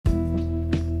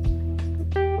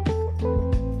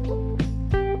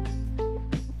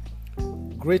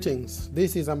Greetings,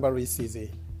 this is Ambari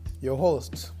Sizi, your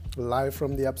host, live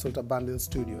from the Absolute Abundance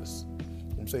Studios.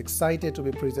 I'm so excited to be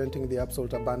presenting the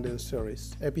Absolute Abundance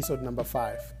series, episode number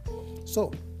 5.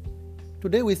 So,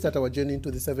 today we start our journey into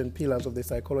the 7 pillars of the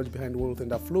psychology behind wealth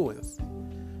and affluence.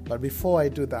 But before I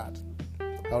do that,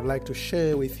 I would like to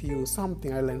share with you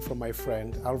something I learned from my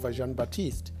friend, Alva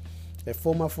Jean-Baptiste, a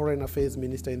former foreign affairs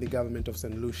minister in the government of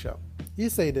St. Lucia. He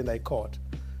said, and I quote,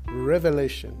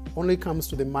 "Revelation only comes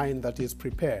to the mind that is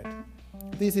prepared."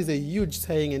 This is a huge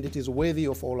saying and it is worthy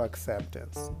of all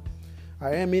acceptance.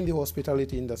 I am in the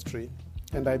hospitality industry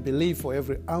and I believe for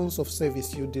every ounce of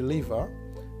service you deliver,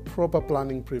 proper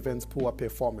planning prevents poor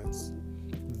performance.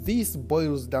 This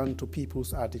boils down to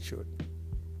people's attitude.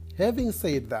 Having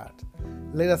said that,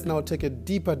 let us now take a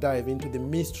deeper dive into the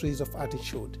mysteries of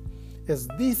attitude, as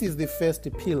this is the first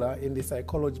pillar in the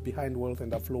psychology behind wealth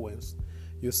and affluence.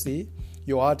 You see,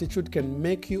 your attitude can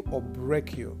make you or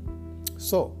break you.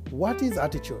 So, what is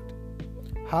attitude?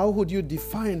 How would you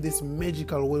define this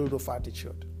magical world of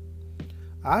attitude?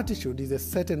 Attitude is a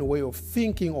certain way of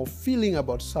thinking or feeling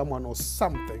about someone or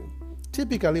something,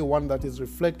 typically one that is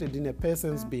reflected in a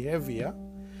person's behavior.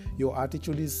 Your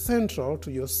attitude is central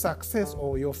to your success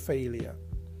or your failure.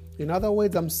 In other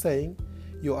words, I'm saying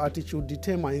your attitude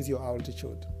determines your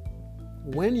altitude.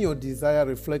 When your desire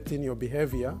reflects in your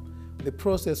behavior, the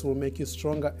process will make you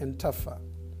stronger and tougher.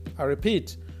 I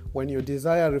repeat, when your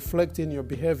desire reflects in your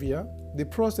behavior, the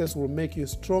process will make you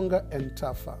stronger and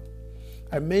tougher.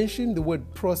 I mention the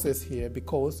word process here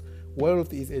because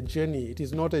wealth is a journey, it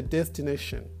is not a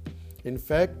destination. In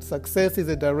fact, success is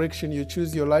a direction you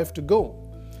choose your life to go.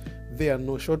 There are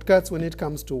no shortcuts when it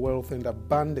comes to wealth and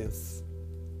abundance.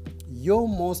 Your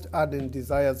most ardent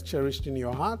desires cherished in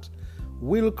your heart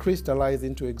will crystallize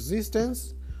into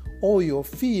existence. All your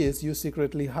fears you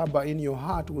secretly harbor in your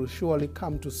heart will surely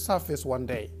come to surface one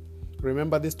day.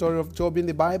 Remember the story of Job in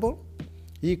the Bible?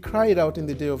 He cried out in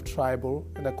the day of trouble,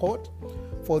 and I quote,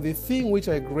 "For the thing which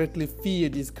I greatly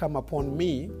feared is come upon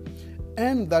me,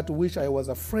 and that which I was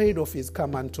afraid of is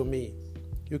come unto me."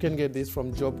 You can get this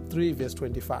from Job 3 verse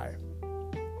 25.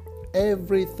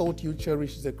 Every thought you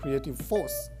cherish is a creative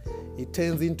force. It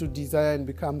turns into desire and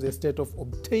becomes a state of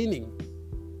obtaining.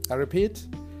 I repeat,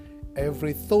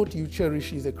 every thought you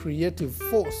cherish is a creative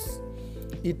force.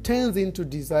 It turns into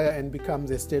desire and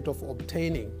becomes a state of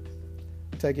obtaining.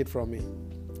 Take it from me.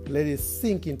 Let it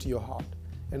sink into your heart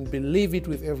and believe it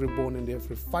with every bone and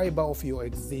every fiber of your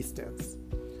existence.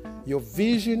 Your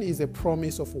vision is a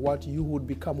promise of what you would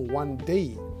become one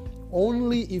day,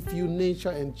 only if you nurture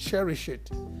and cherish it.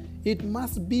 It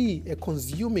must be a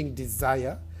consuming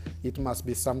desire. It must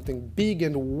be something big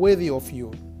and worthy of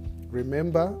you.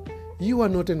 Remember, you are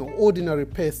not an ordinary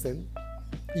person.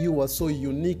 You are so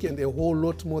unique and a whole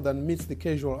lot more than meets the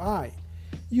casual eye.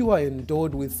 You are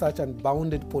endowed with such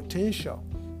unbounded potential.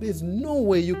 There's no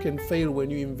way you can fail when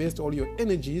you invest all your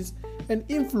energies and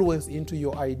influence into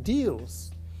your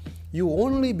ideals. You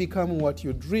only become what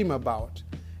you dream about,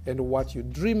 and what you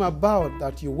dream about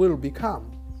that you will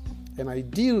become. An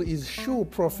ideal is sure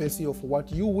prophecy of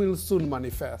what you will soon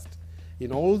manifest.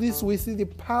 In all this, we see the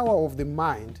power of the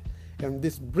mind, and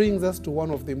this brings us to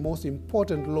one of the most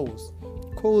important laws,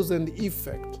 cause and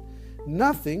effect.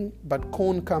 Nothing but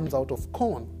corn comes out of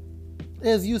corn.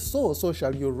 As you sow, so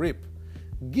shall you reap.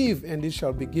 Give, and it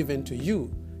shall be given to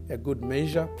you. A good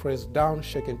measure, pressed down,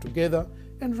 shaken together,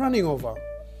 and running over.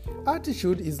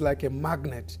 Attitude is like a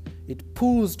magnet. It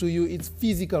pulls to you its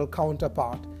physical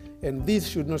counterpart, and this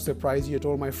should not surprise you at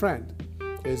all, my friend,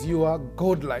 as you are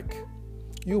godlike.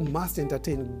 You must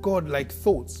entertain godlike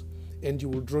thoughts, and you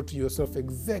will draw to yourself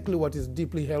exactly what is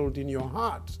deeply held in your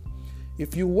heart.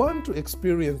 If you want to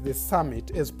experience the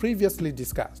summit, as previously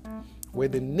discussed, where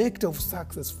the nectar of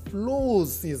success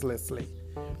flows ceaselessly,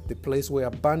 the place where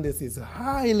abundance is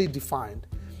highly defined,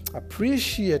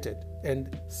 appreciated,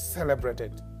 and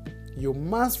celebrated, you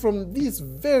must from this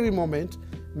very moment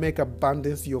make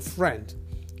abundance your friend.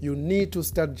 You need to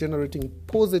start generating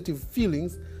positive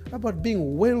feelings about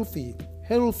being wealthy,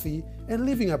 healthy, and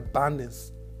living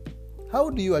abundance. How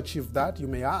do you achieve that, you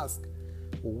may ask?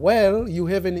 Well, you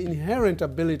have an inherent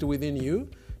ability within you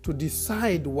to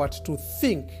decide what to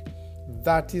think.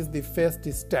 That is the first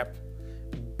step.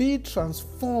 Be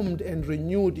transformed and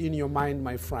renewed in your mind,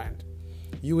 my friend.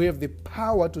 You have the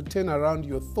power to turn around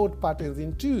your thought patterns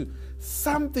into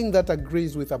something that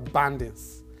agrees with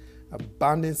abundance.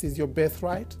 Abundance is your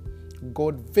birthright.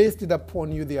 God vested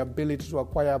upon you the ability to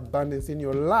acquire abundance in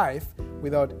your life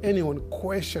without anyone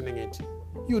questioning it.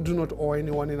 You do not owe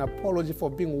anyone an apology for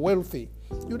being wealthy.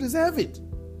 You deserve it.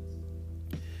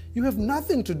 You have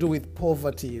nothing to do with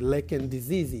poverty, lack, and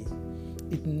disease.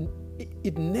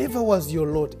 It never was your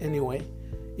lot anyway.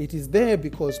 It is there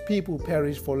because people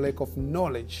perish for lack of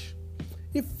knowledge.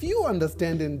 If you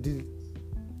understand and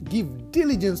give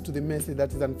diligence to the message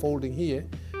that is unfolding here,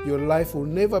 your life will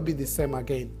never be the same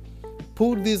again.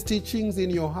 Put these teachings in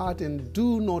your heart and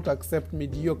do not accept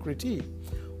mediocrity.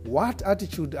 What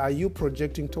attitude are you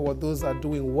projecting toward those that are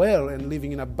doing well and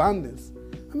living in abundance?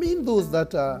 I mean those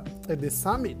that are at the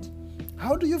summit.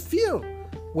 How do you feel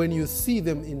when you see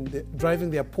them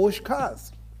driving their Porsche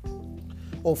cars,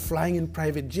 or flying in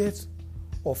private jets,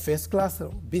 or first class or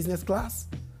business class?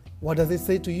 What does it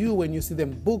say to you when you see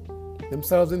them book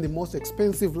themselves in the most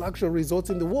expensive luxury resorts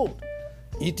in the world,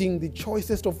 eating the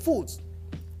choicest of foods?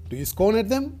 Do you scorn at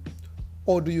them,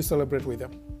 or do you celebrate with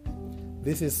them?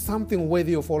 This is something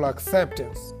worthy of all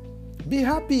acceptance. Be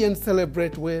happy and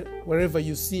celebrate wherever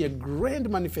you see a grand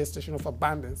manifestation of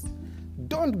abundance.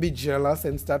 Don't be jealous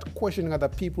and start questioning other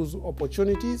people's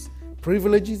opportunities,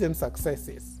 privileges, and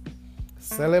successes.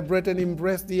 Celebrate and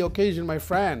embrace the occasion, my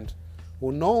friend.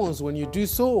 Who knows, when you do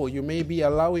so, you may be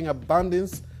allowing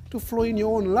abundance to flow in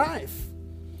your own life.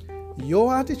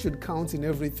 Your attitude counts in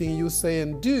everything you say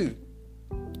and do.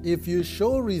 If you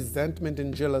show resentment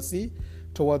and jealousy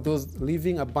toward those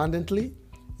living abundantly,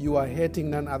 you are hurting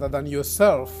none other than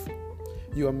yourself.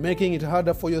 You are making it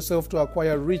harder for yourself to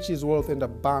acquire riches, wealth, and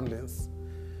abundance.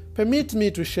 Permit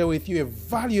me to share with you a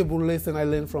valuable lesson I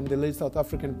learned from the late South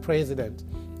African President,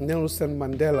 Nelson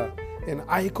Mandela, an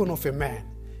icon of a man,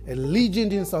 a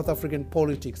legend in South African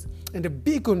politics, and a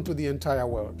beacon to the entire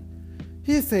world.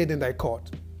 He said, and I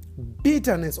quote,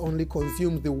 "Bitterness only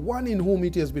consumes the one in whom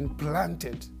it has been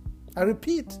planted." I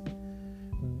repeat,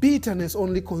 bitterness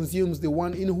only consumes the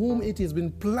one in whom it has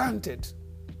been planted.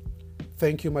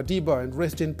 Thank you, Madiba, and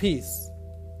rest in peace.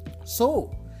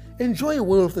 So, enjoy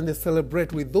wealth and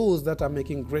celebrate with those that are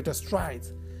making greater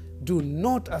strides. Do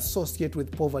not associate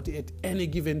with poverty at any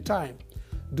given time.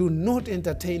 Do not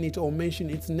entertain it or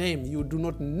mention its name. You do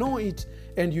not know it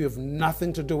and you have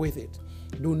nothing to do with it.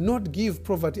 Do not give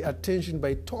poverty attention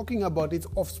by talking about its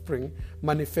offspring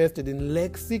manifested in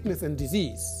lack, sickness, and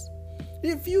disease.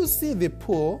 If you see the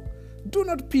poor, do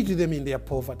not pity them in their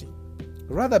poverty.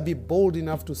 Rather be bold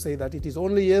enough to say that it is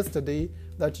only yesterday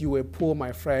that you were poor,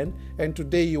 my friend, and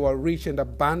today you are rich and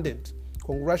abundant.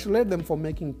 Congratulate them for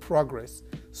making progress.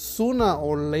 Sooner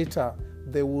or later,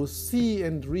 they will see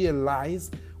and realize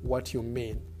what you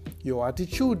mean. Your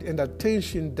attitude and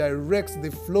attention directs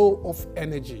the flow of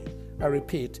energy. I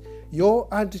repeat, your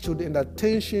attitude and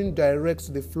attention directs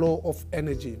the flow of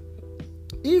energy.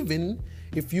 Even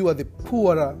if you are the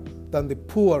poorer than the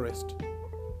poorest,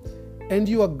 and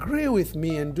you agree with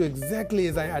me and do exactly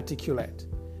as I articulate,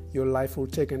 your life will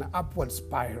take an upward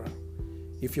spiral.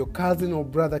 If your cousin or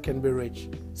brother can be rich,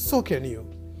 so can you.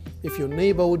 If your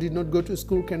neighbor who did not go to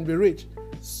school can be rich,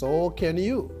 so can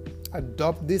you.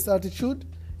 Adopt this attitude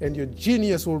and your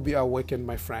genius will be awakened,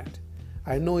 my friend.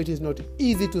 I know it is not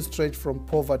easy to stretch from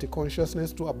poverty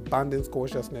consciousness to abundance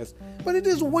consciousness, but it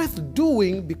is worth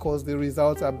doing because the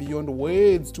results are beyond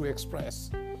words to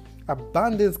express.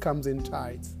 Abundance comes in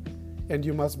tides, and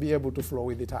you must be able to flow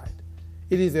with the tide.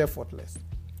 It is effortless,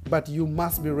 but you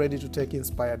must be ready to take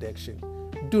inspired action.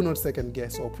 Do not second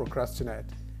guess or procrastinate.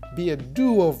 Be a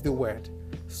doer of the word.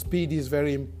 Speed is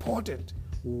very important.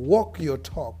 Walk your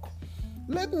talk.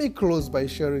 Let me close by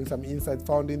sharing some insight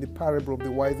found in the parable of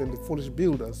the wise and the foolish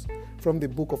builders from the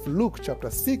book of Luke chapter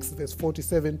 6 verse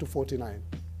 47 to 49.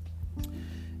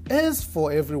 As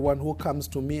for everyone who comes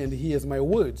to me and hears my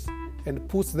words and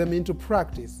puts them into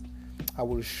practice, I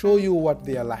will show you what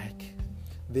they are like.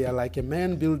 They are like a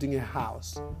man building a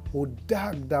house who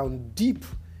dug down deep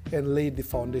and laid the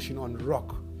foundation on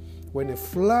rock. When a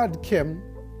flood came,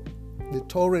 the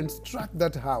torrent struck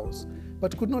that house,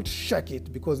 but could not shake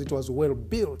it because it was well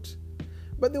built.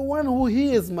 But the one who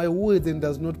hears my words and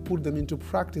does not put them into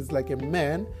practice like a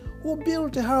man who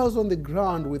built a house on the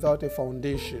ground without a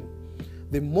foundation.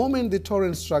 The moment the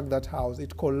torrent struck that house,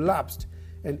 it collapsed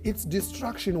and its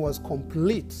destruction was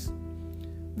complete.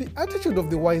 The attitude of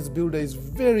the wise builder is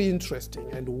very interesting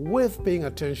and worth paying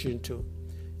attention to.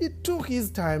 He took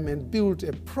his time and built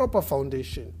a proper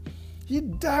foundation. He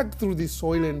dug through the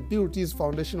soil and built his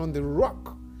foundation on the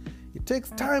rock. It takes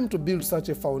time to build such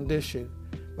a foundation,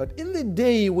 but in the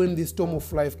day when the storm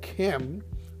of life came,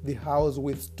 the house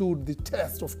withstood the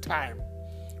test of time.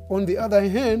 On the other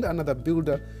hand, another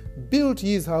builder built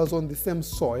his house on the same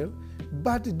soil,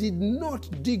 but did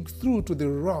not dig through to the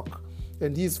rock,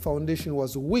 and his foundation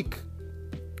was weak.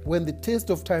 When the test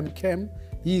of time came,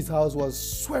 his house was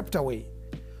swept away.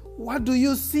 What do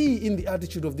you see in the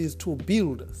attitude of these two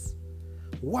builders?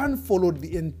 One followed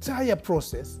the entire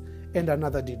process and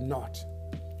another did not.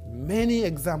 many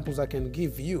examples I can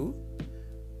give you.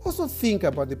 Also think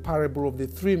about the parable of the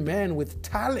 3 men with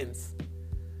talents.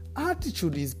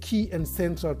 Attitude is key and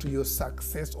central to your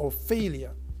success or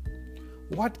failure.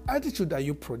 What attitude are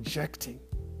you projecting?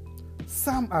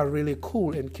 Some are really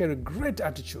cool and carry great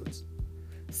attitudes.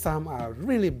 Some are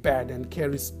really bad and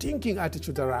carry stinking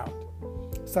attitudes around.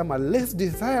 Some are less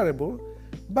desirable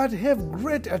but have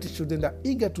great attitude and are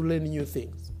eager to learn new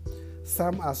things.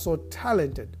 Some are so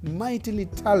talented, mightily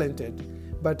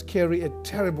talented, but carry a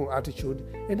terrible attitude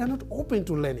and are not open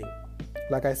to learning.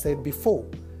 Like I said before,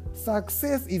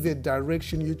 success is a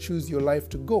direction you choose your life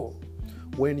to go.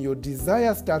 When your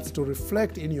desire starts to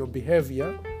reflect in your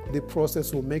behavior, the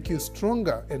process will make you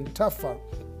stronger and tougher.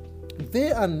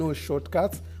 There are no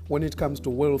shortcuts when it comes to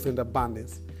wealth and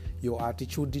abundance. Your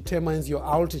attitude determines your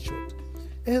altitude.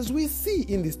 As we see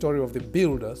in the story of the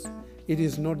builders, it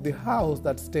is not the house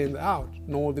that stands out,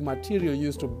 nor the material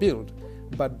used to build,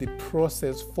 but the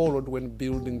process followed when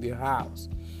building the house.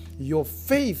 Your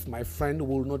faith, my friend,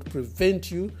 will not prevent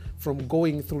you from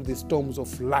going through the storms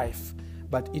of life,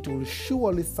 but it will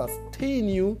surely sustain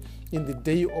you in the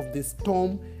day of the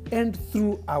storm and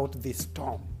throughout the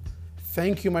storm.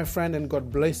 Thank you, my friend, and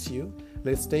God bless you.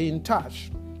 Let's stay in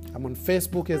touch. I'm on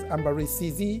Facebook as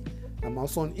AmbareeCZ. I'm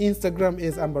also on Instagram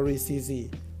as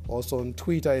AmbareeCZ. Also on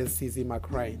Twitter as CZ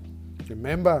McRae.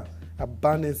 Remember,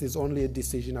 abundance is only a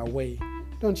decision away.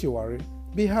 Don't you worry.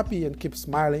 Be happy and keep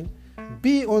smiling.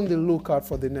 Be on the lookout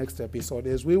for the next episode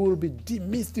as we will be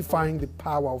demystifying the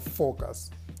power of focus.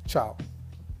 Ciao.